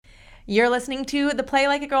You're listening to the Play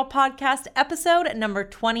Like a Girl podcast, episode number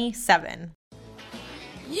 27.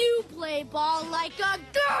 You play ball like a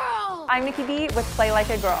girl! I'm Nikki B with Play Like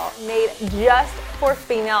a Girl, made just for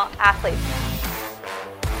female athletes.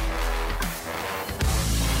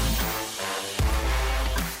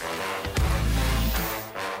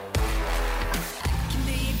 I can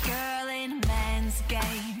be a girl in a man's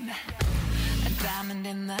game, a diamond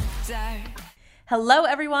in the dirt. Hello,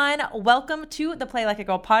 everyone. Welcome to the Play Like a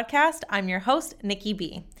Girl podcast. I'm your host, Nikki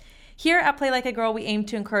B. Here at Play Like a Girl, we aim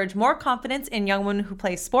to encourage more confidence in young women who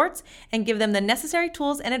play sports and give them the necessary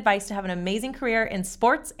tools and advice to have an amazing career in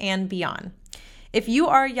sports and beyond. If you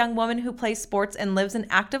are a young woman who plays sports and lives an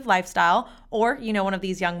active lifestyle, or you know one of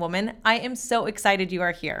these young women, I am so excited you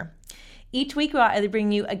are here. Each week, we'll either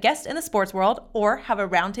bring you a guest in the sports world or have a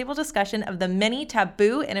roundtable discussion of the many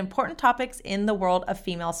taboo and important topics in the world of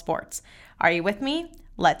female sports. Are you with me?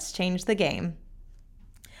 Let's change the game.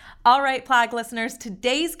 All right, Plag listeners,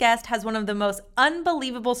 today's guest has one of the most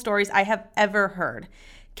unbelievable stories I have ever heard.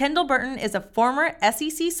 Kendall Burton is a former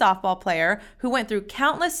SEC softball player who went through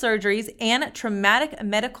countless surgeries and traumatic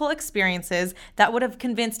medical experiences that would have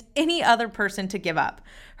convinced any other person to give up.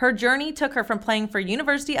 Her journey took her from playing for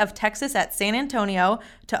University of Texas at San Antonio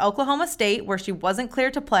to Oklahoma State, where she wasn't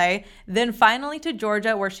cleared to play, then finally to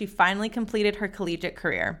Georgia, where she finally completed her collegiate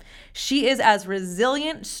career. She is as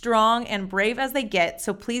resilient, strong, and brave as they get,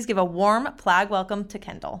 so please give a warm Plag welcome to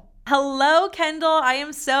Kendall. Hello, Kendall. I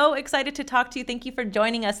am so excited to talk to you. Thank you for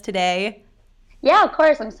joining us today. Yeah, of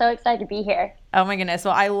course. I'm so excited to be here. Oh my goodness.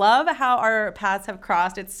 Well, I love how our paths have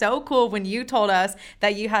crossed. It's so cool when you told us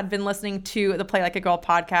that you had been listening to the Play Like a Girl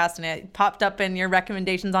podcast and it popped up in your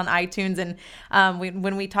recommendations on iTunes. And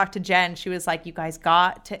when we talked to Jen, she was like, you guys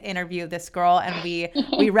got to interview this girl. And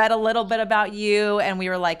we read a little bit about you and we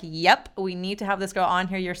were like, yep, we need to have this girl on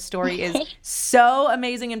here. Your story is so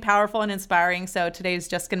amazing and powerful and inspiring. So today is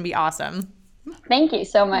just going to be awesome. Thank you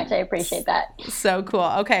so much. I appreciate that. So cool.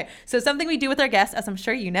 Okay. So something we do with our guests, as I'm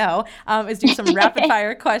sure you know, is do some rapid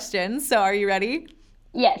fire questions. So are you ready?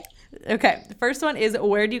 Yes. Okay. The first one is,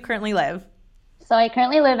 where do you currently live? So I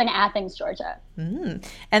currently live in Athens, Georgia. And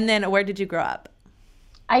then where did you grow up?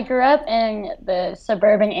 I grew up in the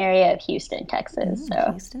suburban area of Houston, Texas.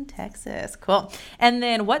 Houston, Texas. Cool. And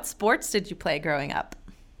then what sports did you play growing up?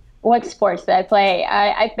 What sports did I play?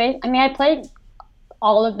 I played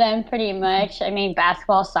all of them pretty much. I mean,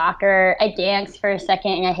 basketball, soccer. I danced for a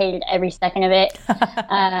second and I hated every second of it.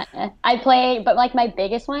 I played, but like my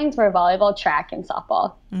biggest ones were volleyball, track, and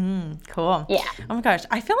softball. Cool. Yeah. Oh my gosh.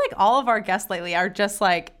 I feel like all of our guests lately are just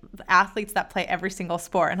like athletes that play every single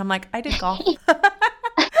sport. And I'm like, I did golf.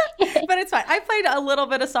 But it's fine. I played a little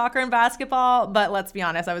bit of soccer and basketball, but let's be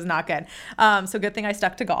honest, I was not good. So good thing I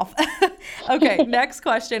stuck to golf. Okay. Next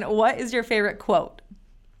question. What is your favorite quote?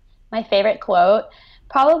 My favorite quote?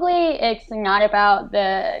 Probably it's not about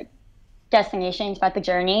the destination, it's about the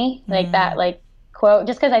journey, like that quote,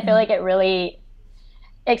 just because I feel like it really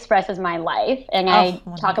expresses my life. And I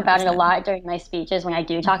talk about it a lot during my speeches when I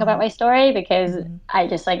do talk about my story because I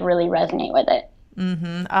just like really resonate with it.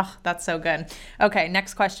 Oh, that's so good. Okay,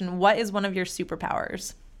 next question. What is one of your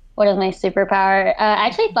superpowers? What is my superpower? I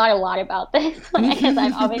actually thought a lot about this because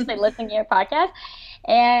I'm obviously listening to your podcast.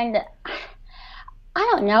 And I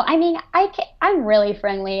don't know. I mean, I'm really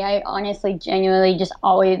friendly. I honestly, genuinely just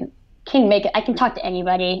always can make it. I can talk to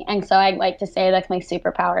anybody. And so I'd like to say that's my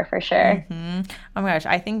superpower for sure. Oh my gosh.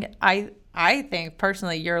 I think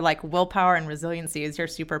personally your like willpower and resiliency is your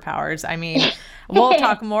superpowers. I mean, we'll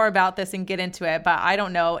talk more about this and get into it, but I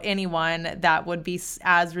don't know anyone that would be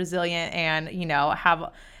as resilient and, you know,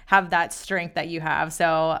 have that strength that you have.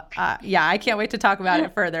 So yeah, I can't wait to talk about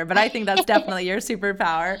it further, but I think that's definitely your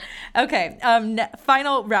superpower. Okay.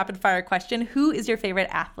 Final rapid fire question. Who is your favorite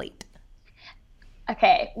athlete?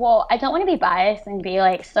 Okay. Well, I don't want to be biased and be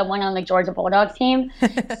like someone on the Georgia Bulldogs team.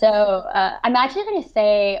 So I'm actually going to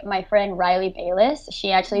say my friend Riley Bayless.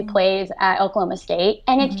 She actually plays at Oklahoma State.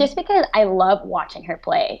 And it's just because I love watching her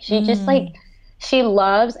play. She just like, she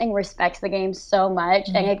loves and respects the game so much.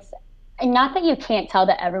 And it's, and not that you can't tell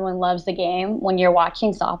that everyone loves the game when you're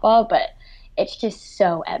watching softball, but it's just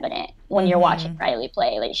so evident when you're watching Riley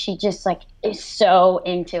play. Like she just like is so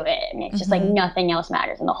into it, and it's just like nothing else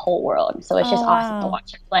matters in the whole world. So it's just awesome to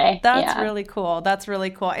watch her play. That's really cool. That's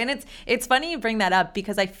really cool. And it's funny you bring that up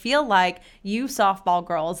because I feel like you softball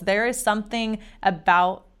girls, there is something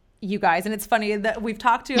about you guys. And it's funny that we've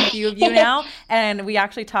talked to a few of you now, and we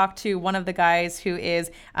actually talked to one of the guys who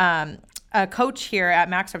is a coach here at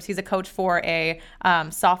Maxstraps. He's a coach for a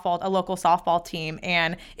local softball team.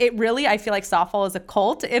 And it really, I feel like softball is a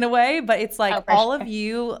cult in a way, but it's like all of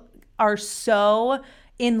you are so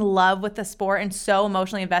in love with the sport and so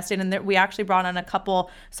emotionally invested. And we actually brought on a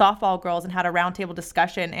couple softball girls and had a roundtable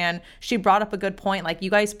discussion. And she brought up a good point. Like,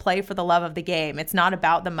 you guys play for the love of the game. It's not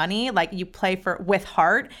about the money. Like, you play with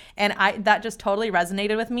heart. And that just totally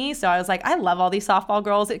resonated with me. So I was like, I love all these softball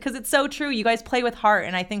girls because it's so true. You guys play with heart.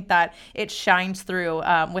 And I think that it shines through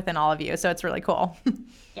within all of you. So it's really cool.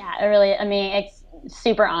 Yeah, it's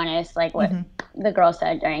super honest, like what the girl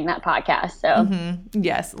said during that podcast. So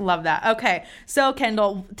yes, love that. Okay, so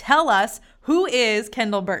Kendall, tell us, who is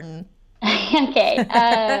Kendall Burton? Okay.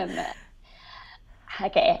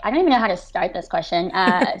 Okay, I don't even know how to start this question.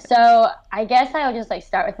 So I guess I'll just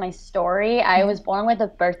start with my story. I was born with a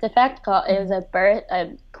birth defect. It was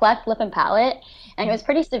a cleft lip and palate, and it was a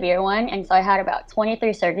pretty severe one. And so I had about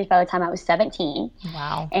 23 surgeries by the time I was 17.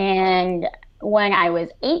 Wow. And when I was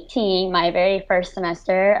 18, my very first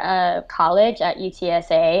semester of college at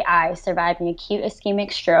UTSA, I survived an acute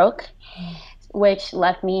ischemic stroke, which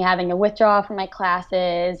left me having to withdraw from my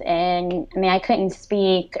classes. And I couldn't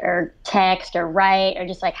speak or text or write or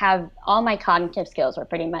just have all my cognitive skills were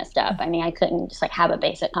pretty messed up. I couldn't just have a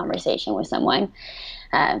basic conversation with someone.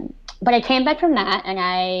 But I came back from that and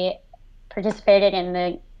I participated in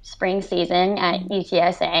the spring season at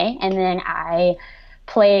UTSA. And then I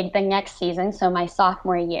played the next season, so my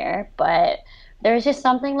sophomore year, but there was just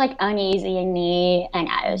something uneasy in me, and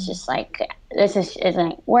I was just this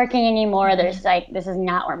isn't working anymore. This is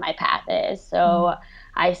not where my path is. So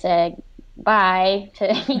I said bye to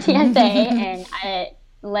UTSA, and it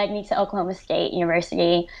led me to Oklahoma State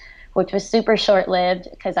University, which was super short-lived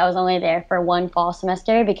because I was only there for one fall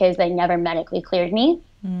semester because they never medically cleared me.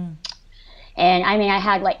 And I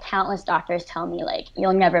had countless doctors tell me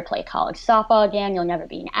you'll never play college softball again, you'll never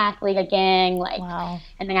be an athlete again. Wow.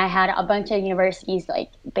 And then I had a bunch of universities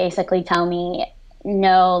basically tell me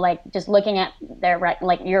no, just looking at their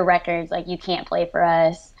your records, you can't play for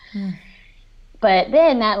us. But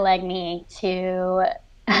then that led me to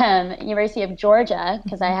University of Georgia,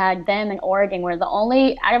 because I had them and Oregon were the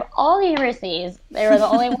only, out of all the universities, they were the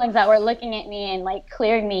only ones that were looking at me and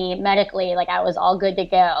cleared me medically, I was all good to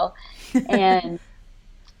go.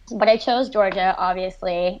 But I chose Georgia,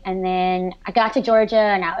 obviously, and then I got to Georgia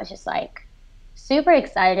and I was just super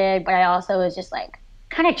excited, but I also was just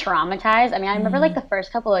kind of traumatized. I remember the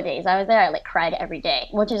first couple of days I was there, I cried every day,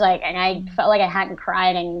 which is and I felt like I hadn't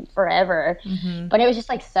cried in forever. But it was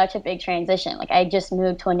just such a big transition. I just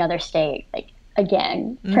moved to another state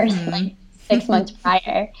again for 6 months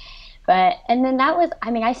prior. And then that was,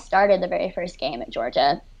 I started the very first game at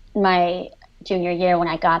Georgia my junior year when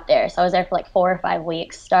I got there. So I was there for 4 or 5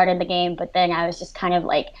 weeks, started the game, but then I was just kind of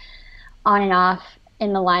on and off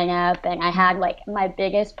in the lineup, and I had my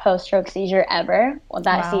biggest post-stroke seizure ever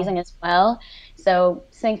that season as well. So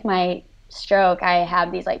since my stroke, I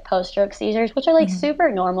have these post-stroke seizures, which are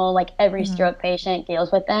super normal. Every stroke patient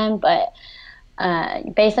deals with them, but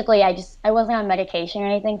basically I wasn't on medication or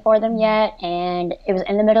anything for them yet, and it was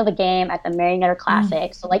in the middle of the game at the Marionette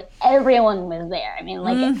Classic, so everyone was there.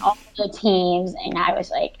 All the teams, and I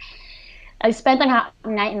was I spent the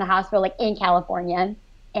night in the hospital in California.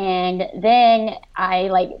 And then I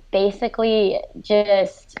basically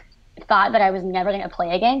just thought that I was never going to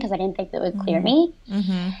play again because I didn't think that would clear me.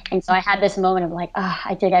 And so I had this moment of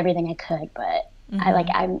I did everything I could, but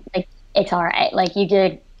I'm it's all right.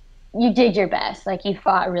 You did your best. You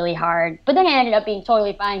fought really hard, but then I ended up being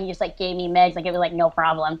totally fine. He just gave me meds. It was no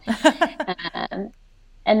problem.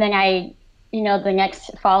 And then the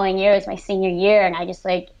next following year was my senior year, and I just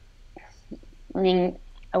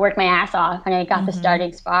I worked my ass off, and I got the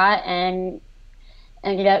starting spot and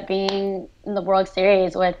ended up being in the World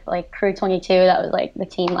Series with Crew 22. That was the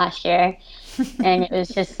team last year. And it was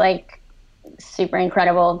just super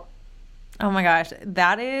incredible. Oh my gosh,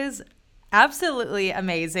 that is absolutely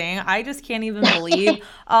amazing. I just can't even believe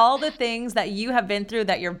all the things that you have been through,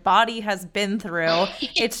 that your body has been through.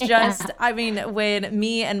 It's just, when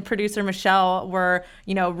me and producer Michelle were,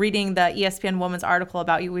 reading the ESPN Women's article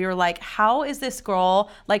about you, we were like, how is this girl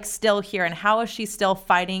still here? And how is she still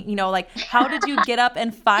fighting? How did you get up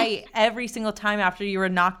and fight every single time after you were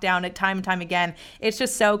knocked down time and time again? It's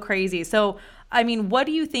just so crazy. So what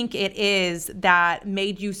do you think it is that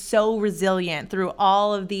made you so resilient through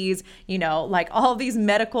all of these, all of these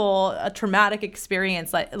medical traumatic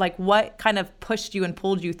experience? What kind of pushed you and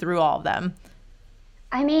pulled you through all of them?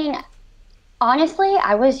 Honestly,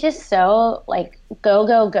 I was just so go,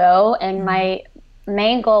 go, go. And my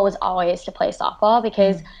main goal was always to play softball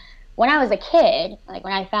because when I was a kid,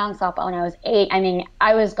 when I found softball when I was 8,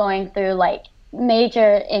 I was going through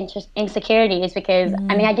major insecurities because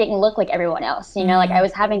I mean I didn't look like everyone else, you know, like I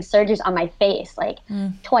was having surgeries on my face like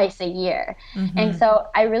twice a year. And so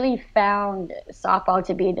I really found softball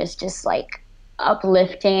to be this just like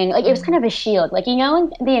uplifting, like it was kind of a shield, like, you know,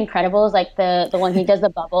 in The Incredibles, like the one who does the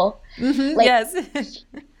bubble, like, Yes.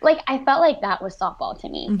 like I felt like that was softball to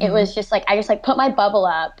me. It was just like I just like put my bubble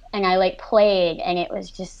up and I like played, and it was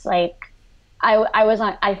just like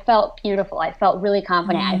I felt beautiful. I felt really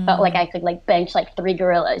confident. I felt like I could like bench like 3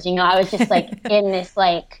 gorillas. You know, I was just like in this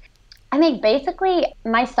like, I mean, basically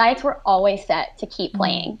my sights were always set to keep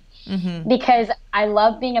playing because I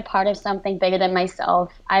loved being a part of something bigger than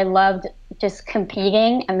myself. I loved just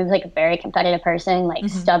competing. I'm like a very competitive person, like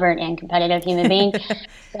stubborn and competitive human being.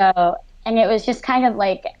 So, and it was just kind of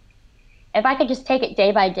like, if I could just take it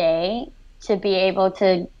day by day to be able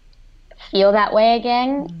to feel that way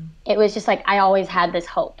again, it was just like I always had this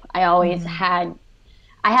hope. I always had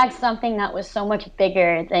something that was so much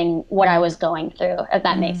bigger than what I was going through, if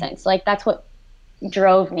that makes sense. Like that's what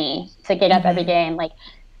drove me to get up every day and like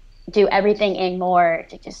do everything and more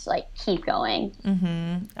to just like keep going.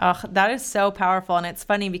 Oh, that is so powerful. And it's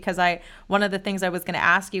funny because one of the things I was going to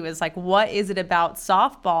ask you is like, what is it about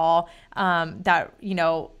softball that, you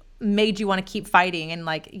know, made you want to keep fighting and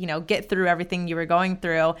like, you know, get through everything you were going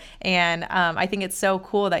through? And I think it's so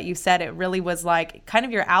cool that you said it really was like kind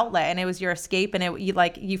of your outlet and it was your escape, and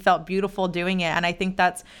you felt beautiful doing it. And I think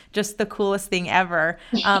that's just the coolest thing ever.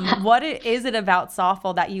 What is it about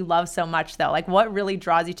softball that you love so much though? Like what really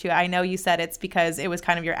draws you to it? I know you said it's because it was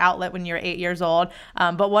kind of your outlet when you were 8 years old.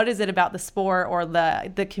 But what is it about the sport or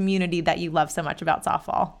the community that you love so much about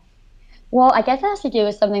softball? Well, I guess it has to do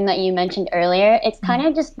with something that you mentioned earlier. It's kind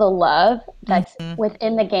of just the love that's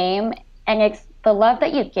within the game, and it's the love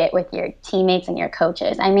that you get with your teammates and your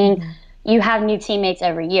coaches. I mean, you have new teammates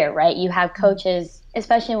every year, right? You have coaches,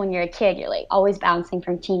 especially when you're a kid, you're like always bouncing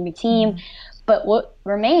from team to team. But what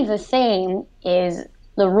remains the same is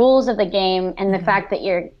the rules of the game and the fact that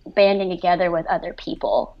you're banding together with other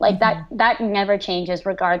people. Like that never changes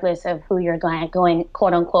regardless of who you're going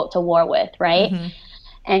quote unquote to war with, right?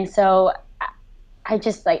 And so I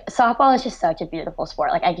just like softball is just such a beautiful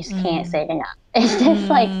sport. Like I just can't say it enough. It's just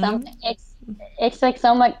like something. It's like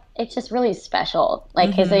so much. It's just really special.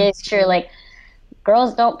 Like because it is true. Like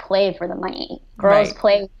girls don't play for the money. Girls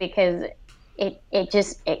play because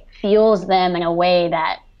it fuels them in a way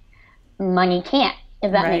that money can't.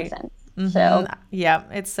 If that makes sense. So yeah,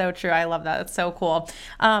 it's so true. I love that. It's so cool.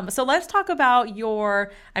 So let's talk about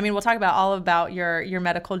we'll talk about all about your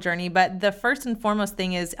medical journey, but the first and foremost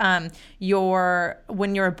thing is when you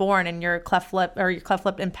were born and your cleft lip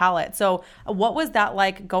and palate. So what was that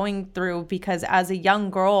like going through? Because as a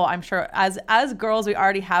young girl, I'm sure as girls, we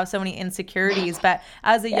already have so many insecurities, but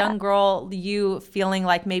as a young girl, you feeling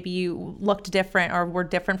like maybe you looked different or were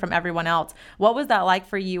different from everyone else. What was that like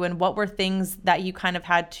for you? And what were things that you kind of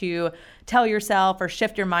had to tell yourself or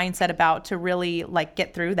shift your mindset about to really like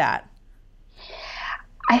get through that?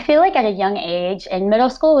 I feel like at a young age, and middle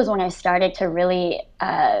school was when I started to really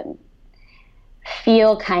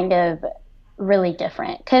feel kind of really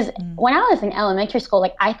different. Because when I was in elementary school,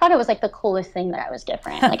 like I thought it was like the coolest thing that I was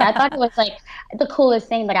different. Like I thought it was like the coolest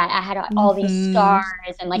thing that I had all these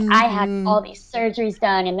scars and like I had all these surgeries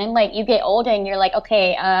done. And then like you get older and you're like,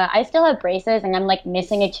 okay, I still have braces and I'm like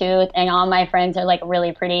missing a tooth and all my friends are like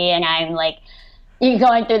really pretty and I'm like you're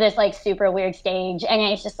going through this like super weird stage. And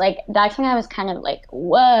it's just like that's when I was kind of like,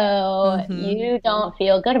 whoa, you don't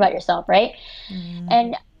feel good about yourself, right?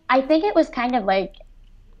 And I think it was kind of like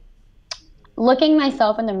looking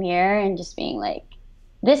myself in the mirror and just being like,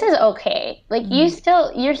 this is okay. Like you're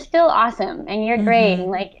still awesome and you're great.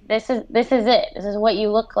 And like, this is it. This is what you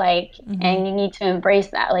look like. And you need to embrace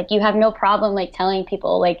that. Like you have no problem like telling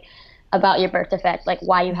people like about your birth defect, like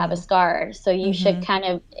why you have a scar. So you should kind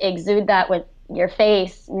of exude that with your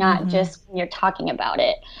face, not just when you're talking about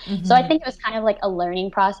it. So I think it was kind of like a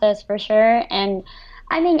learning process for sure. And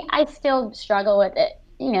I mean, I still struggle with it,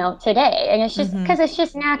 you know, today. And it's just because it's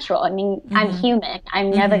just natural. I mean, I'm human.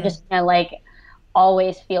 I'm never just gonna like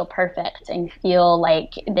always feel perfect and feel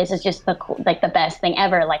like this is just the best thing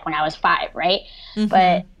ever, like when I was 5, right?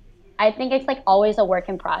 But I think it's like always a work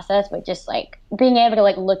in process, but just like being able to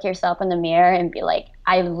like look yourself in the mirror and be like,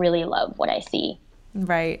 I really love what I see.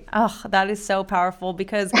 Right. Oh, that is so powerful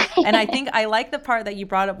because, and I think I like the part that you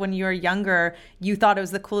brought up when you were younger, you thought it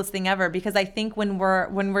was the coolest thing ever, because I think when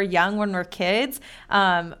we're young, when we're kids,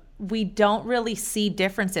 we don't really see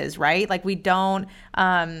differences, right? Like we don't,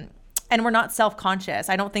 and we're not self-conscious.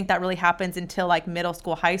 I don't think that really happens until like middle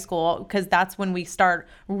school, high school, because that's when we start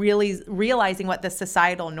really realizing what the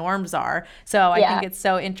societal norms are. So I think it's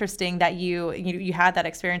so interesting that you had that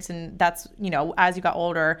experience, and that's, you know, as you got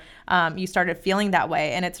older, you started feeling that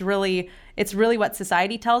way. And it's really what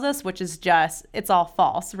society tells us, which is just, it's all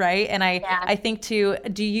false, right? And I think too,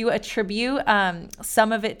 do you attribute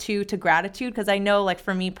some of it to gratitude? Because I know, like,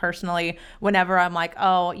 for me personally, whenever I'm like,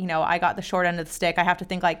 oh, you know, I got the short end of the stick, I have to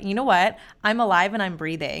think like, you know what? I'm alive and I'm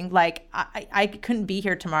breathing. Like, I couldn't be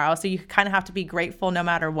here tomorrow. So you kind of have to be grateful no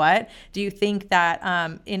matter what. Do you think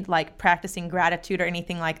that in like practicing gratitude or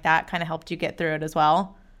anything like that kind of helped you get through it as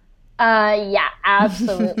well? Yeah,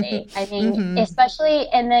 absolutely. I mean, especially,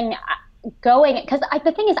 and then because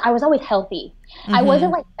the thing is, I was always healthy. I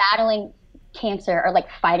wasn't like battling cancer or like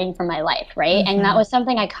fighting for my life, right? And that was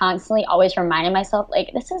something I constantly always reminded myself,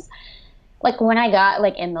 like, this is like when I got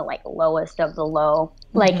like in the like lowest of the low,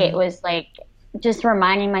 like it was like just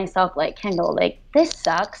reminding myself, like, Kendall, like, this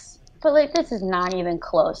sucks, but like this is not even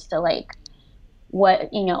close to like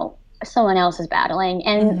what, you know, someone else is battling.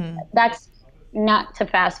 And that's not to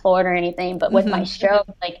fast forward or anything, but with my stroke,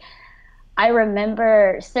 like, I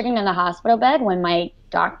remember sitting in the hospital bed when my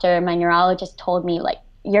neurologist told me, like,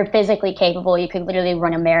 you're physically capable. You could literally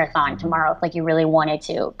run a marathon tomorrow if like you really wanted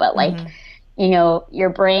to. But like, you know, your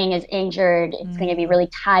brain is injured. It's going to be really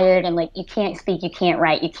tired. And like, you can't speak, you can't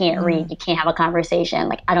write, you can't read, you can't have a conversation.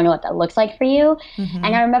 Like, I don't know what that looks like for you.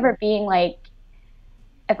 And I remember being like,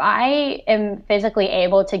 if I am physically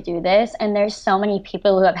able to do this, and there's so many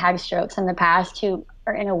people who have had strokes in the past who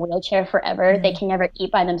are in a wheelchair forever, they can never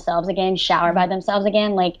eat by themselves again, shower by themselves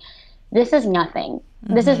again. Like, this is nothing.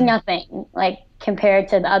 This is nothing, like, compared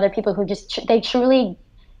to the other people who just, they truly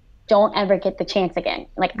don't ever get the chance again.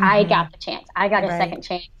 Like, I got the chance. I got a second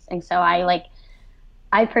chance. And so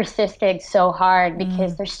I persisted so hard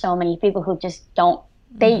because there's so many people who just don't,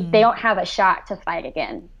 they don't have a shot to fight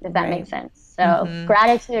again, if that makes sense. So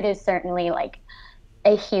gratitude is certainly like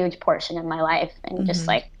a huge portion of my life, and just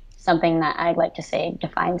like something that I'd like to say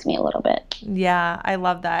defines me a little bit. Yeah, I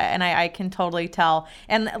love that. And I can totally tell.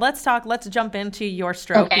 And let's jump into your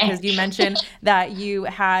stroke, because you mentioned that you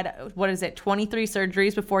had, 23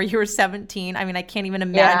 surgeries before you were 17. I mean, I can't even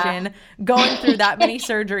imagine going through that many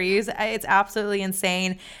surgeries. It's absolutely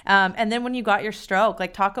insane. And then when you got your stroke,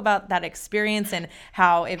 like, talk about that experience and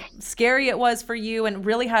how scary it was for you, and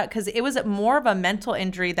really how, because it was more of a mental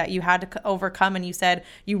injury that you had to overcome. And you said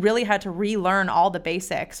you really had to relearn all the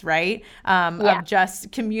basics, right? Of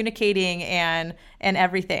just communicating and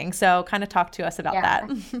everything. So kind of talk to us about that.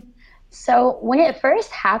 So when it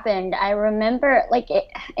first happened, I remember like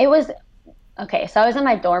it was, okay, so I was in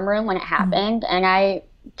my dorm room when it happened, and I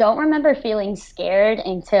don't remember feeling scared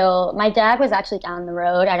until my dad was actually down the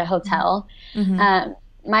road at a hotel.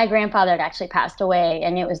 My grandfather had actually passed away,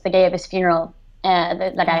 and it was the day of his funeral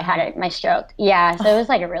that I had my stroke. Yeah, so it was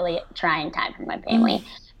like a really trying time for my family.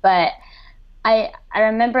 But I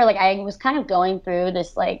remember, like, I was kind of going through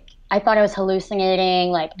this, like, I thought I was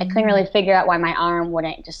hallucinating. Like, I couldn't really figure out why my arm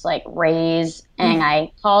wouldn't just, like, raise. And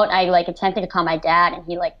I attempted to call my dad, and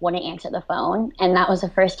he, like, wouldn't answer the phone. And that was the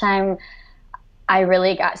first time I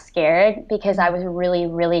really got scared, because I was really,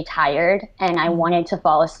 really tired, and I wanted to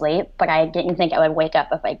fall asleep, but I didn't think I would wake up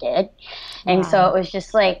if I did. And so it was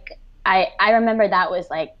just, like, I remember that was,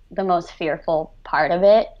 like, the most fearful part of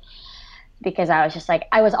it. Because I was just like,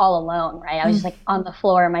 I was all alone, right? I was just like on the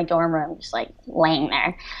floor in my dorm room, just like laying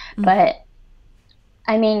there. But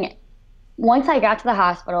I mean, once I got to the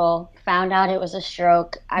hospital, found out it was a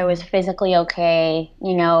stroke, I was physically okay.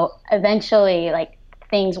 You know, eventually, like,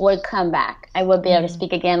 things would come back. I would be able to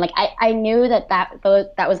speak again. Like, I knew that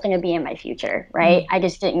was going to be in my future, right? I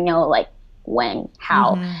just didn't know, like, when,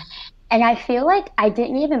 how. And I feel like I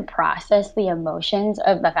didn't even process the emotions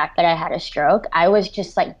of the fact that I had a stroke. I was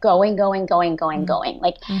just like going.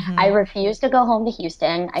 Like, I refused to go home to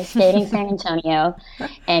Houston. I stayed in San Antonio.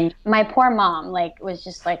 And my poor mom, like, was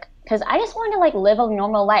just like, because I just wanted to, like, live a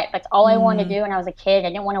normal life. That's all I wanted to do when I was a kid. I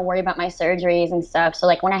didn't want to worry about my surgeries and stuff. So,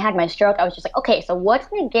 like, when I had my stroke, I was just like, okay, so what's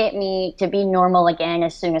going to get me to be normal again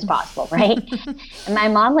as soon as possible, right? And my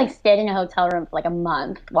mom, like, stayed in a hotel room for, like, a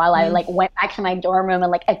month while I, like, went back to my dorm room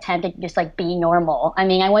and, like, attempted to just, like, be normal. I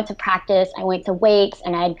mean, I went to practice, I went to wakes,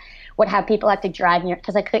 and I would have people have to drive me,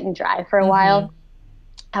 because I couldn't drive for a while.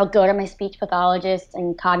 I would go to my speech pathologist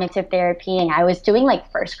and cognitive therapy, and I was doing, like,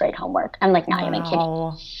 first grade homework. I'm, like, not even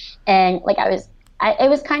kidding. And, like, it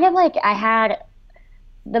was kind of like I had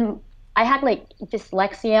like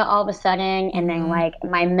dyslexia all of a sudden, and then, like,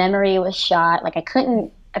 my memory was shot. Like, I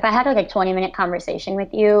couldn't, if I had like a 20-minute conversation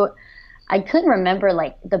with you, I couldn't remember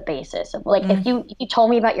like the basis of like if you told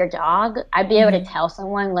me about your dog, I'd be able to tell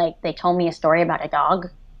someone like they told me a story about a dog,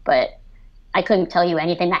 but I couldn't tell you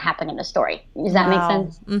anything that happened in the story. Does that make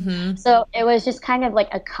sense? Mm-hmm. So it was just kind of like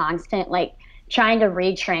a constant like trying to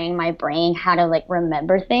retrain my brain how to like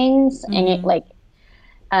remember things, and it like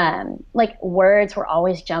words were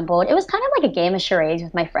always jumbled. It was kind of like a game of charades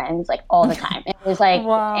with my friends like all the time. It was like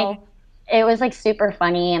Wow. it was like super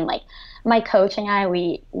funny, and like my coach and I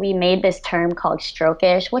we made this term called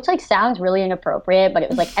strokish, which like sounds really inappropriate, but it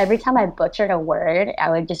was like every time I butchered a word, I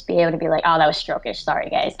would just be able to be like, oh, that was strokish, sorry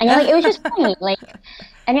guys. And like it was just funny, like,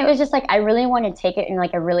 and it was just like I really wanted to take it in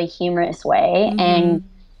like a really humorous way, and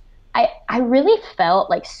I really felt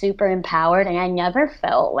like super empowered, and I never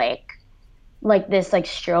felt like this like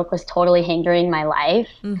stroke was totally hindering my life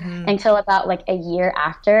until about like a year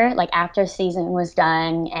after, like after season was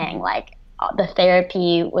done and like the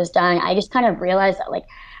therapy was done. I just kind of realized that like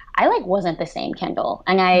I like wasn't the same Kendall,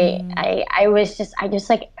 and I just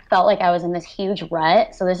like felt like I was in this huge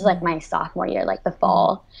rut. So this is like my sophomore year, like the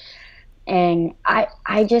fall, and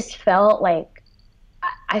I just felt like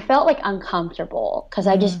I felt like uncomfortable because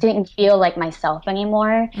I just didn't feel like myself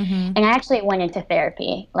anymore. And I actually went into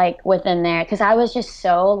therapy like within there because I was just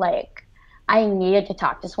so like I needed to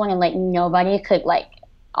talk to someone, and like nobody could like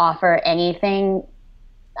offer anything.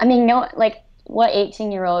 I mean, no, like what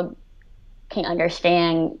 18-year-old can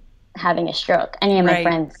understand having a stroke? Any of my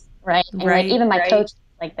friends, right? And like even my coach,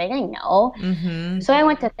 like they didn't know. So I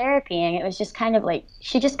went to therapy, and it was just kind of like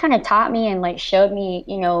she just kind of taught me and like showed me,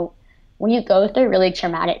 you know, when you go through really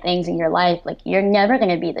traumatic things in your life, like you're never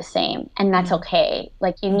going to be the same, and that's okay.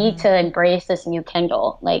 Like you need to embrace this new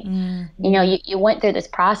Kendall. Like, you know, you went through this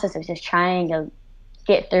process of just trying to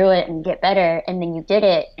get through it and get better, and then you did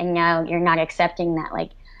it, and now you're not accepting that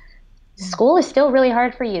like school is still really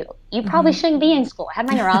hard for you. You probably shouldn't be in school. I had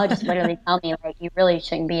my neurologist literally tell me like you really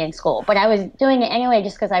shouldn't be in school, but I was doing it anyway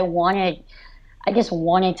just because I just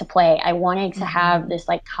wanted to play. I wanted to have this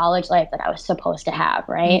like college life that I was supposed to have,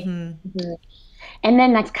 right? And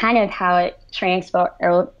then that's kind of how it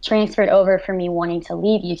transferred over for me wanting to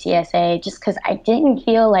leave UTSA, just because I didn't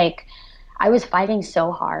feel like I was fighting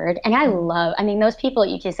so hard. And I mean, those people at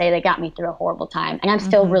UTSA, they got me through a horrible time. And I'm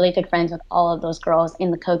still really good friends with all of those girls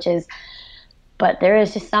and the coaches. But there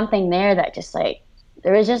is just something there that just like,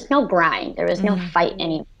 there was just no grind. There was no fight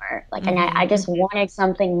anymore. Like, and I just wanted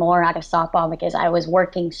something more out of softball because I was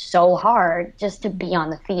working so hard just to be on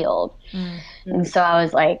the field. And so I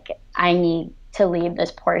was like, I need to leave this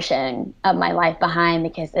portion of my life behind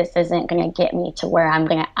because this isn't going to get me to where I'm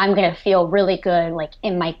going to feel really good, like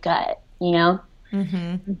in my gut, you know?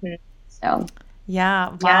 So.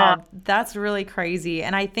 Yeah. Wow. That's really crazy.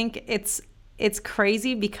 And I think it's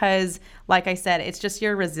crazy because, like I said, it's just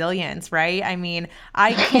your resilience, right? I mean,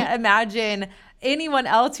 I can't imagine anyone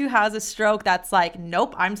else who has a stroke that's like,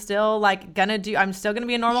 nope, I'm still gonna be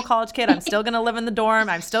a normal college kid. I'm still gonna live in the dorm.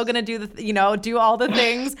 I'm still gonna do do all the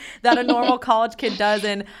things that a normal college kid does.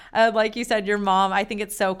 And like you said, your mom, I think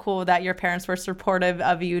it's so cool that your parents were supportive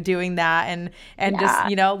of you doing that and just,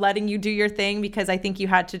 letting you do your thing, because I think you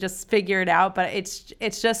had to just figure it out. But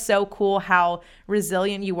it's just so cool how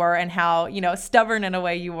resilient you were and how, stubborn in a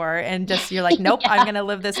way you were, and just, you're like, nope, I'm going to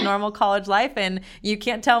live this normal college life and you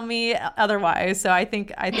can't tell me otherwise. So I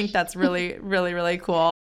think that's really, really, really cool.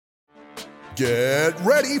 Get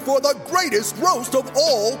ready for the greatest roast of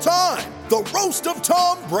all time, the Roast of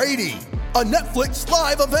Tom Brady, a Netflix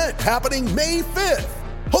live event happening May 5th.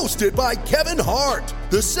 Hosted by Kevin Hart,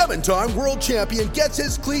 the 7-time world champion gets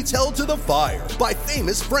his cleats held to the fire by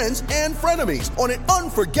famous friends and frenemies on an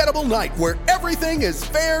unforgettable night where everything is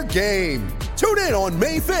fair game. Tune in on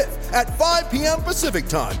May 5th at 5 p.m. Pacific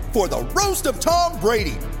time for the Roast of Tom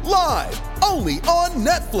Brady, live only on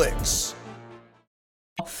Netflix.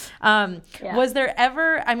 Was there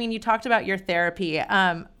ever, you talked about your therapy,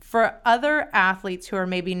 for other athletes who are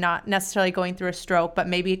maybe not necessarily going through a stroke, but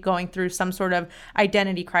maybe going through some sort of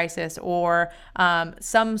identity crisis or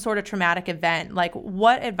some sort of traumatic event, like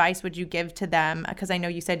what advice would you give to them? Because I know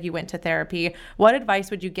you said you went to therapy. What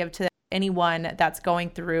advice would you give to anyone that's going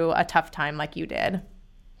through a tough time like you did?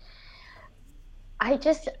 I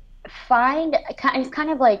just find it's kind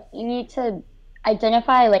of like you need to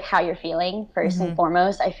identify like how you're feeling first and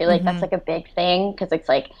foremost. I feel like that's like a big thing, because it's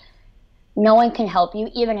like no one can help you,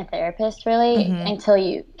 even a therapist really, until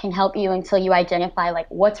you identify like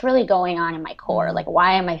what's really going on in my core. Like,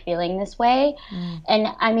 why am I feeling this way? And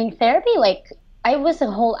I mean, therapy, like I was a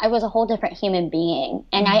whole different human being.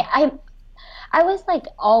 And I was like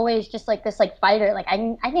always just like this like fighter. Like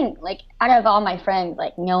I think like out of all my friends,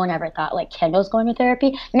 like no one ever thought like Kendall's going to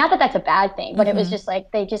therapy. Not that that's a bad thing, but it was just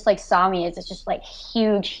like they just like saw me as this just like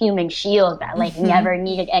huge human shield that like never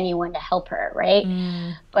needed anyone to help her, right?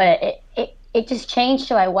 But it just changed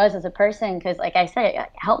who I was as a person because like I said, it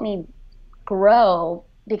helped me grow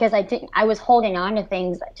because I was holding on to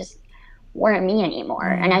things that just weren't me anymore.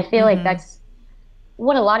 And I feel like that's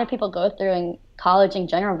what a lot of people go through in college in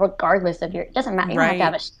general, regardless of it doesn't matter. You don't have to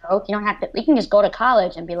have a stroke. You don't have to, you can just go to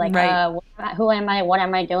college and be like, who am I? What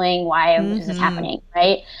am I doing? Why is this happening?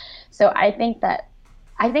 Right. So I think that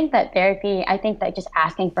therapy, I think that just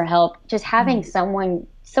asking for help, just having someone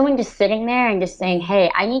just sitting there and just saying, hey,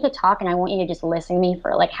 I need to talk and I want you to just listen to me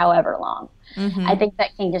for like however long. I think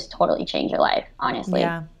that can just totally change your life, honestly.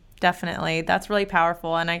 Yeah, definitely. That's really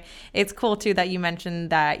powerful. And it's cool too that you mentioned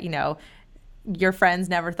that, you know, your friends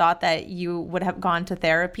never thought that you would have gone to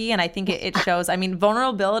therapy. And I think it shows, I mean,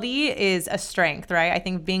 vulnerability is a strength, right? I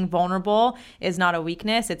think being vulnerable is not a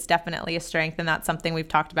weakness. It's definitely a strength. And that's something we've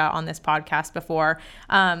talked about on this podcast before.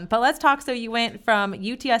 But let's talk. So you went from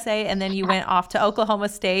UTSA and then you went off to Oklahoma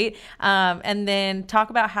State, and then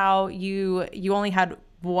talk about how you only had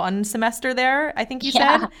one semester there, I think you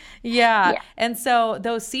said. Yeah. And so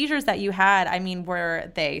those seizures that you had, I mean,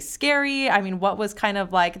 were they scary? I mean, what was kind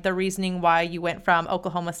of like the reasoning why you went from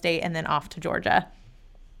Oklahoma State and then off to Georgia?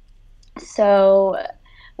 So,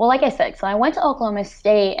 well, like I said, so I went to Oklahoma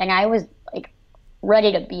State and I was like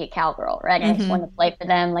ready to be a cowgirl, right? I just wanted to play for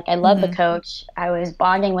them. Like I love the coach. I was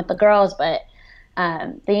bonding with the girls, but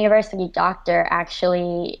the university doctor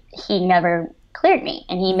actually, he never cleared me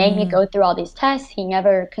and he made me go through all these tests. He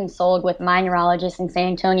never consoled with my neurologist in San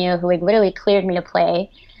Antonio who had literally cleared me to play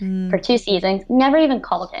for 2 seasons. Never even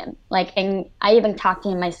called him. Like, and I even talked to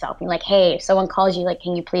him myself and like, hey, if someone calls you, like,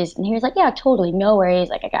 can you please? And he was like, yeah, totally, no worries,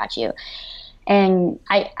 like I got you. And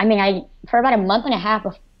I mean for about a month and a half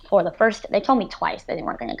before the first, they told me twice that they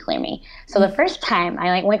weren't going to clear me. So the first time I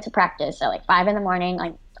like went to practice at like 5 a.m,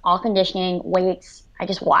 like all conditioning, weights. I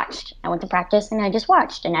just watched. I went to practice and I just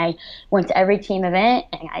watched. And I went to every team event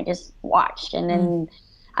and I just watched. And then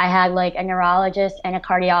I had like a neurologist and a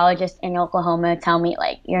cardiologist in Oklahoma tell me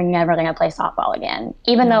like, you're never going to play softball again.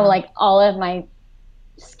 Even though like all of my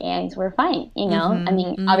scans were fine, you know? I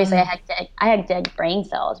mean, obviously I had dead brain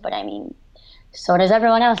cells, but I mean, so does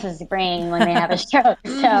everyone else's brain when they have a stroke.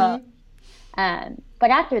 So, but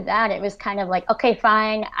after that, it was kind of like, okay,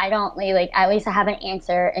 fine. I don't really like, at least I have an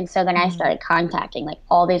answer. And so then I started contacting like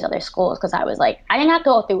all these other schools because I was like, I did not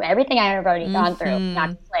go through everything I had already gone through not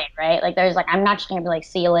to play, right? Like there's like, I'm not just going to be like,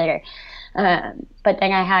 see you later. But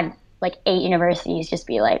then I had like 8 universities just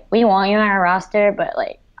be like, we want you on our roster, but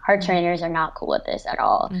like our trainers are not cool with this at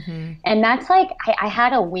all. And that's like, I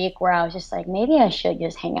had a week where I was just like, maybe I should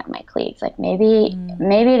just hang up my cleats. Like maybe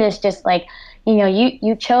this just like, you know,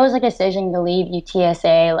 you chose a decision to leave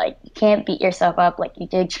UTSA. Like you can't beat yourself up. Like you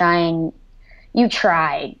did try and you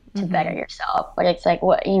tried to better yourself, but it's like,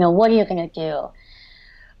 what are you going to do?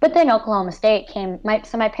 But then Oklahoma State came,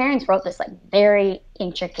 so my parents wrote this like very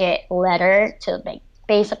intricate letter to like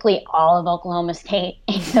basically all of Oklahoma State.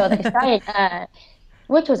 And so they started,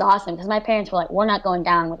 which was awesome because my parents were like, we're not going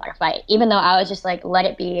down without a fight. Even though I was just like, let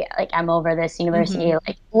it be, like I'm over this university.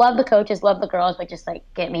 Like love the coaches, love the girls, but just like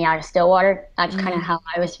get me out of Stillwater. That's kind of how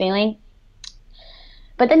I was feeling.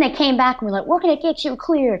 But then they came back and were like, we're going to get you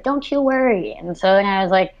cleared. Don't you worry. And so then I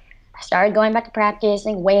was like, I started going back to practice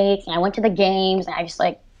and weights and I went to the games and I just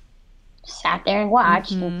like sat there and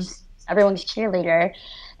watched and just, everyone's cheerleader.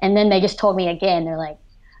 And then they just told me again, they're like,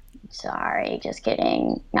 sorry, just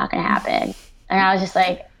kidding. Not going to happen. And I was just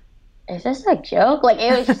like, is this a joke? Like,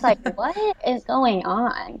 it was just like, what is going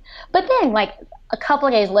on? But then, like, a couple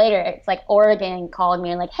of days later, it's like Oregon called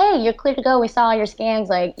me and like, hey, you're clear to go. We saw all your scans.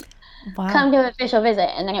 Like, come to an official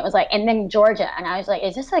visit. And then it was like, and then Georgia. And I was like,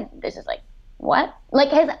 this is like, what?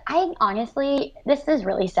 Like, because I honestly, this is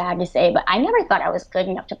really sad to say, but I never thought I was good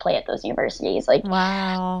enough to play at those universities. Like,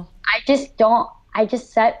 wow.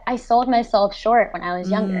 I sold myself short when I was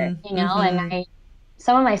younger, you know, and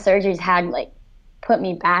some of my surgeries had like, put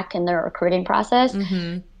me back in the recruiting process,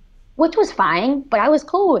 which was fine, but I was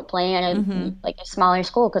cool with playing at a smaller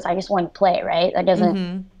school because I just wanted to play, right? That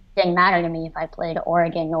didn't matter to me if I played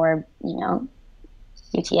Oregon or, you know,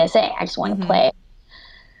 UTSA. I just wanted to play.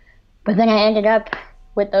 But then I ended up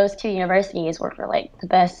with those 2 universities were for like the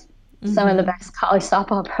best, some of the best college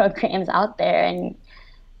softball programs out there. And,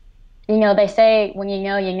 you know, they say when you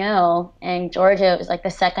know, and Georgia, it was like the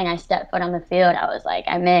second I stepped foot on the field, I was like,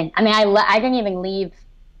 I'm in. I mean, I didn't even leave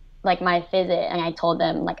like my visit and I told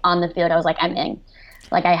them like on the field, I was like, I'm in.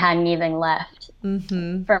 Like I hadn't even left.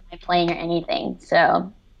 for my playing or anything.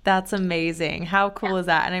 So that's amazing. How cool is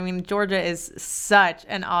that? And I mean, Georgia is such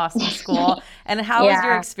an awesome school. And how was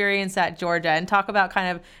your experience at Georgia? And talk about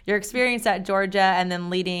kind of your experience at Georgia and then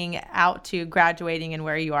leading out to graduating and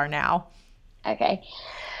where you are now. Okay.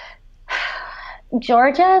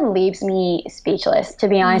 Georgia leaves me speechless, to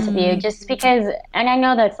be honest with you, just because, and I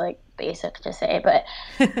know that's like basic to say, but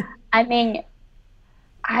I mean,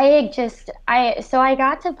 so I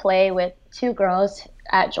got to play with two girls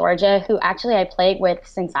at Georgia who actually I played with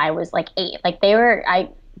since I was like 8. Like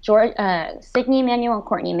Sydney Emanuel and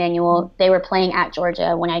Courtney Emanuel, they were playing at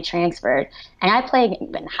Georgia when I transferred. And I played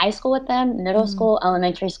in high school with them, middle school,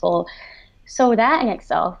 elementary school. So that in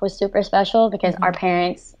itself was super special because our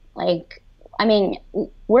parents, like, I mean,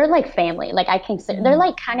 we're like family. Like I consider, they're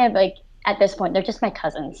like kind of like, at this point, they're just my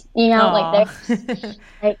cousins, you know, like they're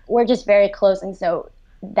like, we're just very close. And so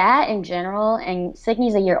that in general, and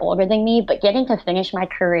Sydney's a year older than me, but getting to finish my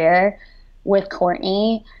career with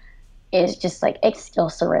Courtney is just like, it's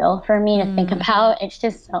still surreal for me to think about. It's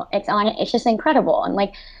just it's just incredible. And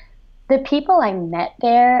like the people I met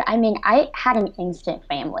there, I mean, I had an instant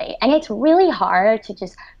family, and it's really hard to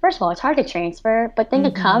just, first of all, it's hard to transfer, but then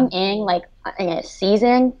to come in like in a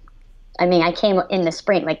season. I mean, I came in the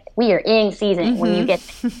spring, like we are in season when you get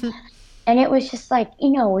there. And it was just like,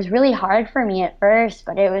 you know, it was really hard for me at first,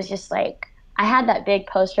 but it was just like, I had that big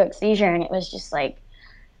post-stroke seizure, and it was just like,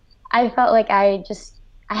 I felt like I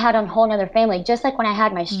had a whole nother family. Just like when I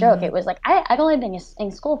had my stroke, it was like, I've only been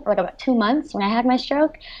in school for like about 2 months when I had my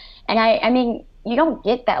stroke. And I mean, you don't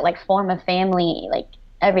get that like form of family like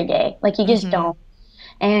every day. Like you just don't.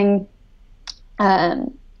 And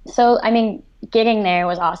so, I mean, getting there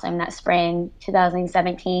was awesome that spring,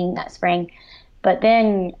 2017, that spring. But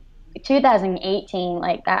then 2018,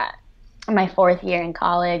 like that, my 4th year in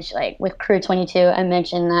college, like with Crew 22, I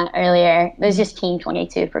mentioned that earlier. It was just Team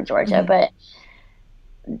 22 for Georgia, but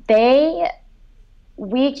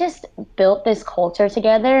we just built this culture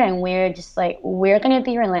together, and we're just like, we're going to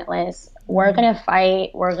be relentless. We're going to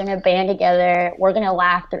fight. We're going to band together. We're going to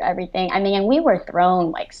laugh through everything. I mean, and we were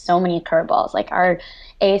thrown like so many curveballs. Like our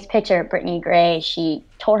ace pitcher, Brittany Gray, she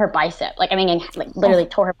tore her bicep. Like, I mean, and, like literally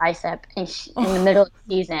tore her bicep in the middle of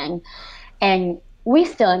the season. And we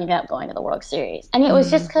still ended up going to the World Series. And it was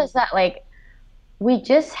just because that, like, we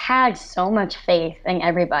just had so much faith in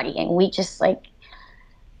everybody. And we just, like,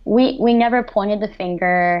 we never pointed the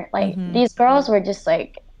finger. Like, these girls were just,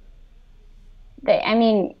 like, I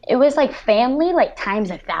mean, it was like family, like times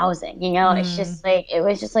 1,000, you know? It's just like, it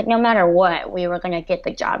was just like, no matter what, we were going to get the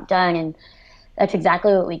job done. And that's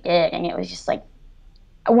exactly what we did. And it was just like,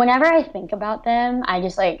 whenever I think about them, I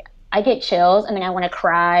just like, I get chills, and then I want to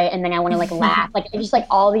cry, and then I want to like laugh. Like, it's just like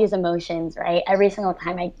all these emotions, right? Every single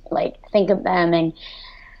time I like think of them, and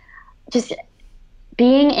just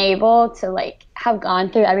being able to like have gone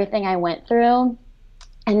through everything I went through,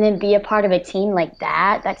 and then be a part of a team like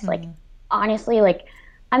that, that's like, honestly, like,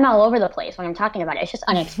 I'm all over the place when I'm talking about it. It's just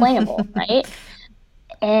unexplainable, right?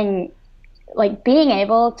 And like being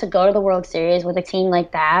able to go to the World Series with a team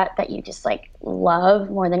like that you just like love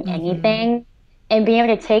more than anything, and being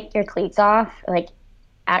able to take your cleats off, like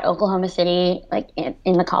at Oklahoma City, like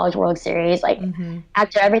in the College World Series, like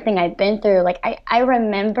after everything I've been through, like I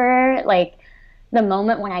remember like the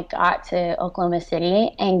moment when I got to Oklahoma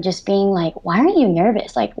City and just being like, why aren't you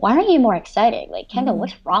nervous? Like, why aren't you more excited? Like, Kendall,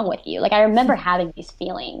 what's wrong with you? Like, I remember having these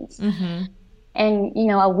feelings. And, you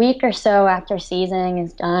know, a week or so after season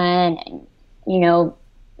is done and, you know,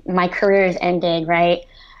 my career is ended, right?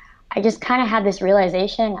 I just kind of had this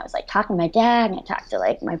realization. I was like talking to my dad, and I talked to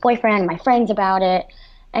like my boyfriend and my friends about it.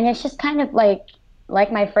 And it's just kind of like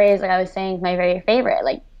my phrase, like I was saying, is my very favorite,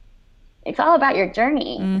 like, it's all about your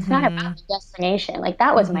journey. It's not about the destination. Like,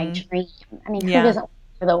 that was my dream. I mean, who doesn't want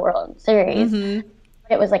for the World Series?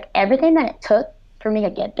 But it was like everything that it took for me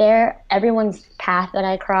to get there, everyone's path that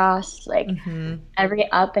I crossed, like every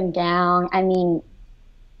up and down. I mean,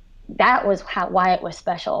 that was why it was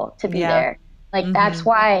special to be there. Like, that's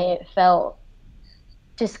why it felt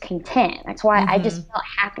just content. That's why I just felt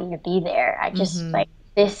happy to be there. I just like,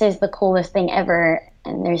 this is the coolest thing ever.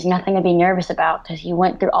 And there's nothing to be nervous about because you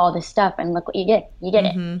went through all this stuff and look what you did. You did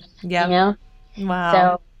it. Yeah. You know?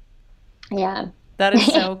 Wow. So, yeah. That is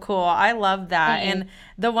so cool. I love that. And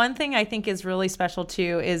the one thing I think is really special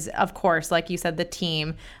too is, of course, like you said, the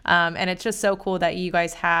team. And it's just so cool that you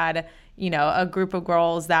guys had, you know, a group of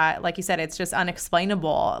girls that, like you said, it's just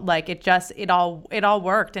unexplainable. Like it all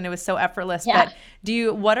worked, and it was so effortless. Yeah.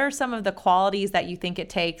 But what are some of the qualities that you think it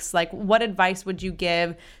takes? Like, what advice would you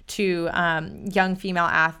give to young female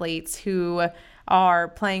athletes who are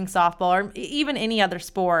playing softball or even any other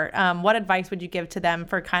sport, what advice would you give to them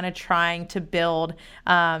for kind of trying to build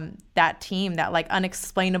that team, that like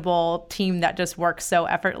unexplainable team that just works so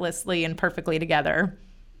effortlessly and perfectly together?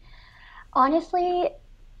 Honestly,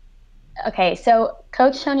 okay, so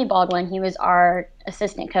Coach Tony Baldwin, he was our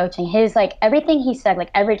assistant coach, and his like everything he said like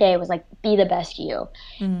every day was like, be the best you.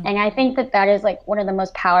 And I think that is like one of the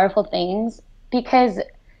most powerful things, because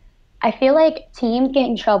I feel like teams get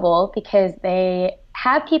in trouble because they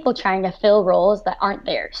have people trying to fill roles that aren't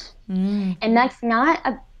theirs. And that's not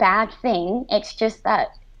a bad thing. It's just that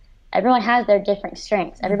everyone has their different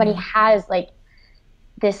strengths. Everybody has like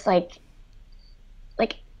this like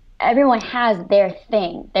everyone has their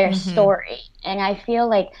thing, their story. And I feel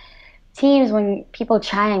like teams, when people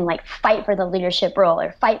try and like fight for the leadership role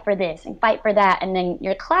or fight for this and fight for that, and then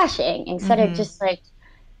you're clashing instead of just like,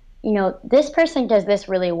 you know, this person does this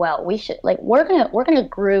really well. We should like we're gonna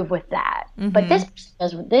groove with that. But this person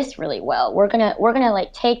does this really well. We're gonna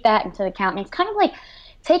like take that into account. And it's kind of like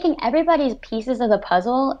taking everybody's pieces of the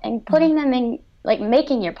puzzle and putting them in, like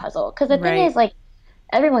making your puzzle. Because the thing is, like,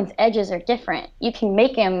 everyone's edges are different. You can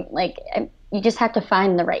make them like, you just have to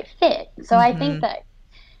find the right fit. So I think that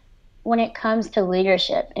when it comes to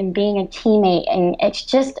leadership and being a teammate, and it's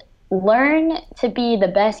just learn to be the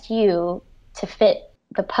best you to fit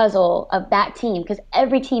the puzzle of that team, because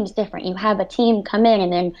every team's different. You have a team come in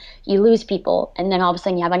and then you lose people, and then all of a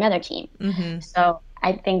sudden you have another team. So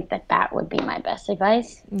I think that would be my best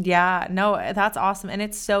advice. Yeah, no, that's awesome. And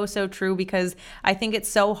it's so, so true, because I think it's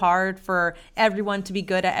so hard for everyone to be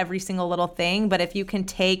good at every single little thing. But if you can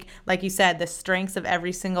take, like you said, the strengths of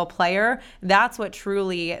every single player, that's what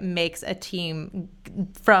truly makes a team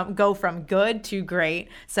go from good to great.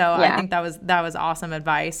 So I think that was awesome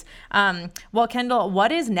advice. Well, Kendall,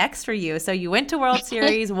 what is next for you? So you went to World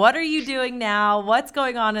Series. What are you doing now? What's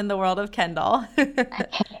going on in the world of Kendall?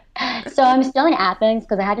 So I'm still in Athens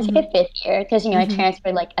because I had to take a fifth year because, you know, I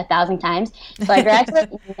transferred like 1,000 times. So I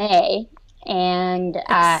graduate in May. And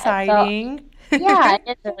exciting. So, yeah,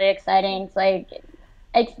 it's really exciting. It's like,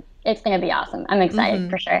 it's going to be awesome. I'm excited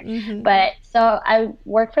for sure. But so I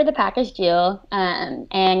worked for the Package deal, and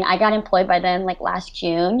I got employed by them like last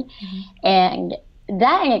June. And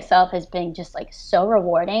that in itself has been just like so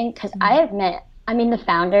rewarding, because I have met, I mean, the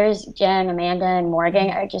founders, Jen, Amanda, and Morgan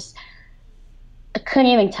are just, I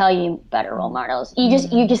couldn't even tell you better role models.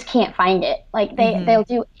 You just can't find it. Like they'll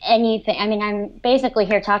do anything. I mean, I'm basically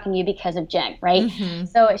here talking to you because of Jen, right?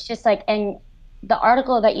 So it's just like, and the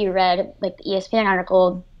article that you read, like the ESPN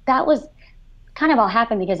article, that was kind of all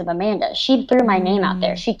happened because of Amanda. She threw my name out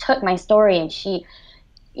there. She took my story and she,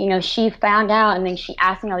 you know, she found out, and then she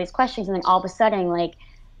asked me all these questions, and then all of a sudden, like,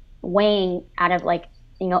 Wayne out of like,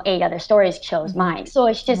 you know, 8 other stories chose mine. So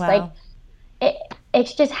it's just like,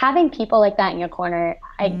 it's just having people like that in your corner.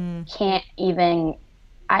 I can't even,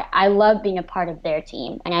 I love being a part of their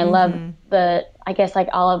team. And I love I guess like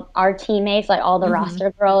all of our teammates, like all the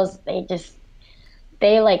roster girls,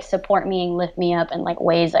 they like support me and lift me up in like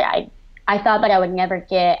ways that I thought that I would never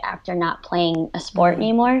get after not playing a sport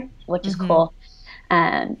anymore, which is cool.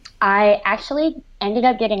 I actually ended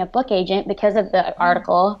up getting a book agent because of the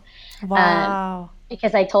article. Wow.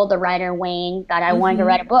 Because I told the writer Wayne that I wanted to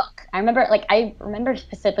write a book. I remember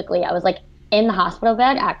specifically, I was like in the hospital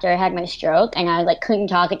bed after I had my stroke, and I like couldn't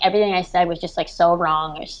talk. Like everything I said was just like so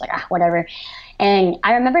wrong. It was just like whatever. And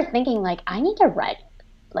I remember thinking like, I need to write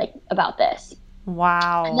like about this.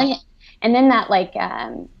 Wow. And then that like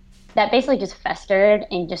that basically just festered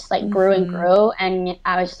and just like grew and grew. And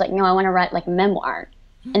I was just like, no, I want to write like a memoir.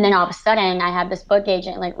 And then all of a sudden I have this book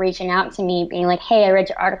agent like reaching out to me being like, hey, I read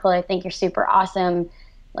your article. I think you're super awesome.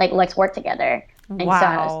 Like, let's work together. And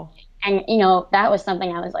wow. And you know, that was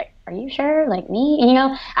something I was like, are you sure? Like me? You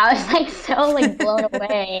know, I was like so like blown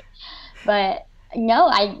away. But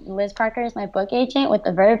no, Liz Parker is my book agent with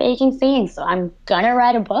the Verb Agency. And so I'm going to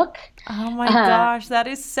write a book. Oh my gosh. That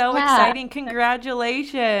is so exciting.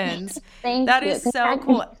 Congratulations. Thank you. That is so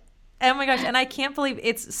cool. Oh my gosh. And I can't believe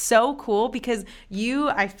it's so cool, because you,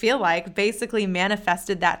 I feel like, basically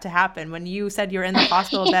manifested that to happen. When you said you were in the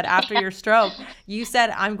hospital bed after your stroke, you said,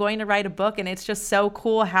 I'm going to write a book. And it's just so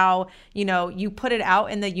cool how, you know, you put it out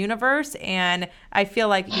in the universe. And I feel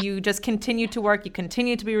like you just continue to work, you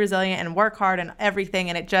continue to be resilient and work hard and everything.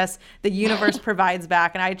 And it just, the universe provides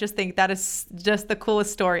back. And I just think that is just the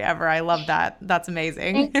coolest story ever. I love that. That's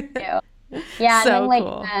amazing. Thank you. Yeah. So and then, like,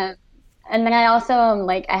 cool. And then I also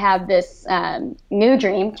I have this new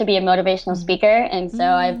dream to be a motivational speaker. And so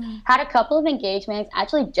I've had a couple of engagements,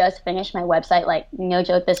 actually just finished my website, no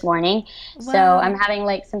joke, this morning. Wow. So I'm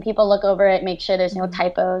having some people look over it, make sure there's no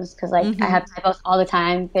typos, because I have typos all the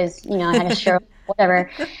time because, I had a stroke, whatever.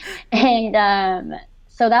 And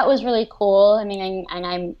so that was really cool. I mean, and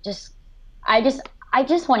I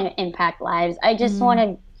just want to impact lives. I just want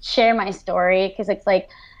to share my story because it's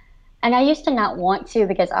and I used to not want to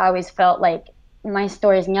because I always felt like my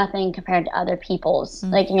story is nothing compared to other people's.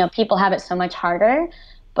 People have it so much harder.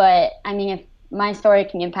 But I mean, if my story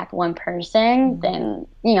can impact one person, then,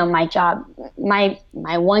 my job, my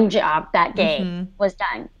one job that day was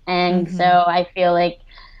done. And so I feel like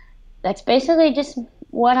that's basically just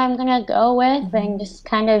what I'm going to go with and just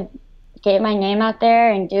kind of get my name out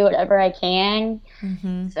there and do whatever I can.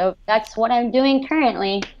 So that's what I'm doing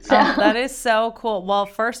currently. So. Oh, that is so cool. Well,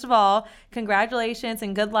 first of all, congratulations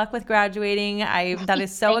and good luck with graduating. That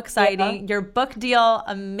is so exciting. Your book deal,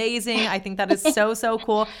 amazing. I think that is so, so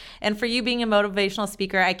cool. And for you being a motivational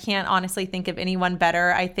speaker, I can't honestly think of anyone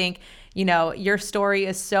better. I think your story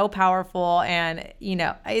is so powerful, and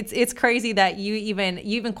it's crazy that you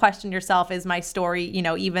even question yourself, is my story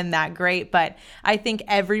even that great? But I think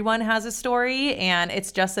everyone has a story, and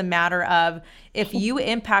it's just a matter of, if you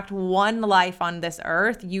impact one life on this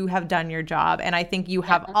earth, you have done your job. And I think you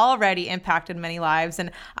have already impacted many lives,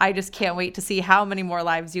 and I just can't wait to see how many more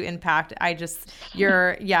lives you impact.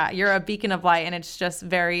 You're a beacon of light, and it's just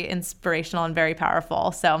very inspirational and very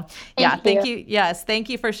powerful. So thank you. Yes, thank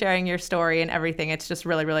you for sharing your story and everything. It's just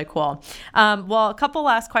really, really cool. Well, a couple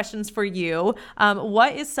last questions for you.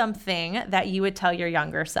 What is something that you would tell your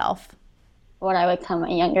younger self? What I would tell my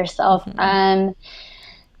younger self?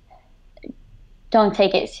 Don't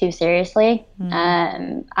take it too seriously.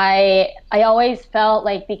 I always felt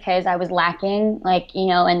like, because I was lacking,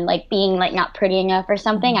 and being not pretty enough or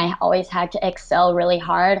something, I always had to excel really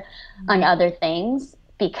hard on other things,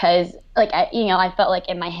 because I felt like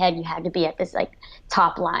in my head you had to be at this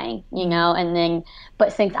top line, and then,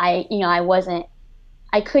 but since I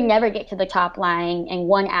could never get to the top line in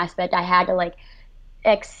one aspect, I had to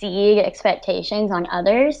exceed expectations on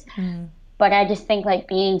others. But I just think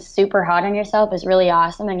being super hard on yourself is really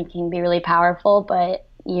awesome, and it can be really powerful, but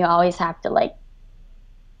you always have to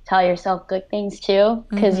tell yourself good things too,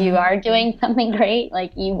 because you are doing something great.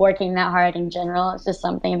 You working that hard in general is just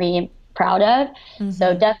something to be proud of.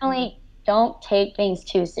 So definitely don't take things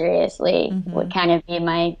too seriously would kind of be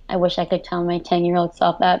I wish I could tell my 10-year-old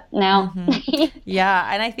self that now.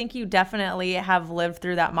 Yeah. And I think you definitely have lived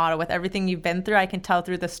through that motto with everything you've been through. I can tell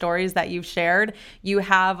through the stories that you've shared. You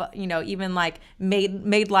have, even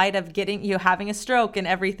made light of having a stroke and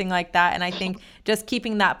everything like that. And I think just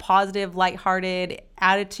keeping that positive, lighthearted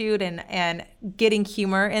attitude and getting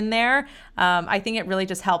humor in there, I think it really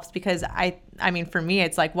just helps, because I mean, for me,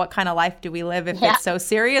 it's what kind of life do we live if it's so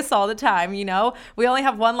serious all the time? We only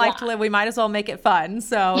have one life to live. We might as well make it fun.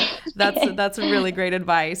 So that's really great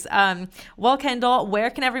advice. Well, Kendall, where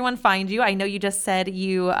can everyone find you? I know you just said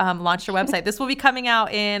you launched your website. This will be coming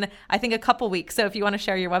out in, I think, a couple weeks. So if you want to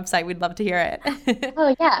share your website, we'd love to hear it.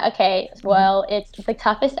 Oh, yeah. Okay. Well, it's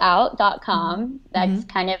thetoughestout.com. That's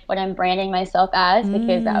kind of what I'm branding myself as,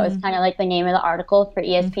 because that was kind of the name of the article for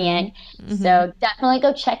ESPN. So definitely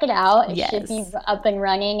go check it out. It should be up and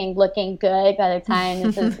running and looking good by the time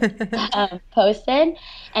this is posted.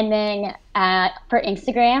 And then for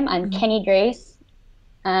Instagram, I'm Kenny Grace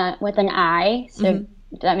with an I. So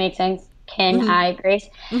that makes sense. Ken I Grace.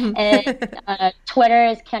 And Twitter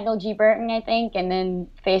is Kendall G Burton, I think. And then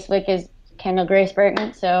Facebook is Kendall Grace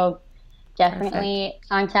Burton. So definitely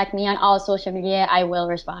contact me on all social media. I will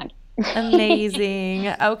respond. Amazing.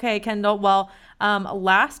 Okay, Kendall. Well,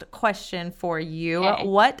 last question for you. Okay.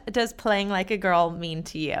 What does playing like a girl mean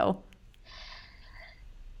to you?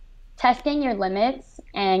 Testing your limits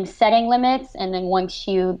and setting limits, and then once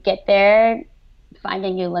you get there,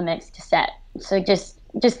 finding new limits to set. So just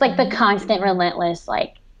the constant, relentless,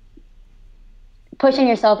 pushing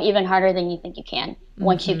yourself even harder than you think you can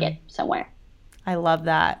once you get somewhere. I love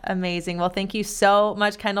that. Amazing. Well, thank you so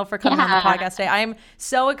much, Kendall, for coming on the podcast today. I'm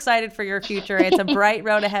so excited for your future. It's a bright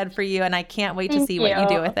road ahead for you, and I can't wait to see what you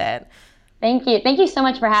do with it. Thank you. Thank you so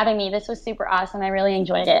much for having me. This was super awesome. I really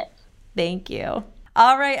enjoyed it. Thank you.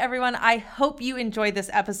 All right, everyone. I hope you enjoyed this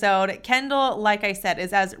episode. Kendall, like I said,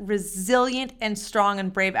 is as resilient and strong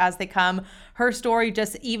and brave as they come. Her story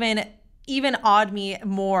just even awed me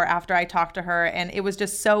more after I talked to her, and it was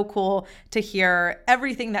just so cool to hear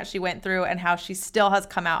everything that she went through and how she still has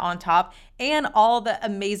come out on top. and all the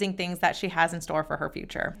amazing things that she has in store for her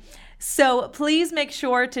future. So please make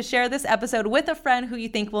sure to share this episode with a friend who you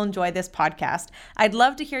think will enjoy this podcast. I'd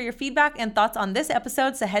love to hear your feedback and thoughts on this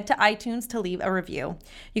episode, so head to iTunes to leave a review.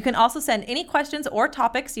 You can also send any questions or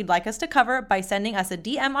topics you'd like us to cover by sending us a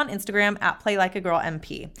DM on Instagram at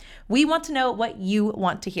PlayLikeAGirlMP. We want to know what you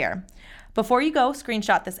want to hear. Before you go,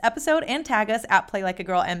 screenshot this episode and tag us at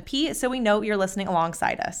PlayLikeAGirlMP so we know you're listening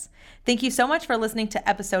alongside us. Thank you so much for listening to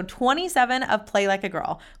episode 27 of Play Like a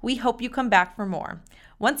Girl. We hope you come back for more.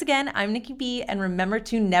 Once again, I'm Nikki B, and remember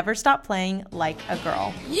to never stop playing like a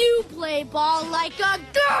girl. You play ball like a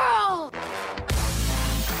girl!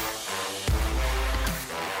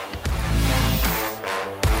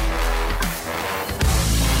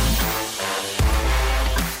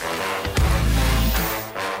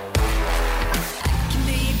 Can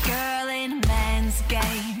be a girl in a man's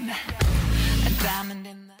game, a diamond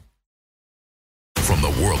in the... From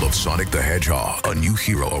the world of Sonic the Hedgehog, a new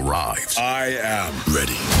hero arrives. I am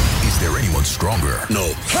ready. Is there anyone stronger?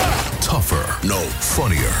 No. Tougher? No.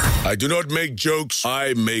 Funnier? I do not make jokes,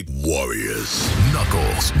 I make warriors.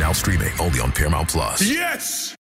 Knuckles, now streaming only on Paramount+. Yes!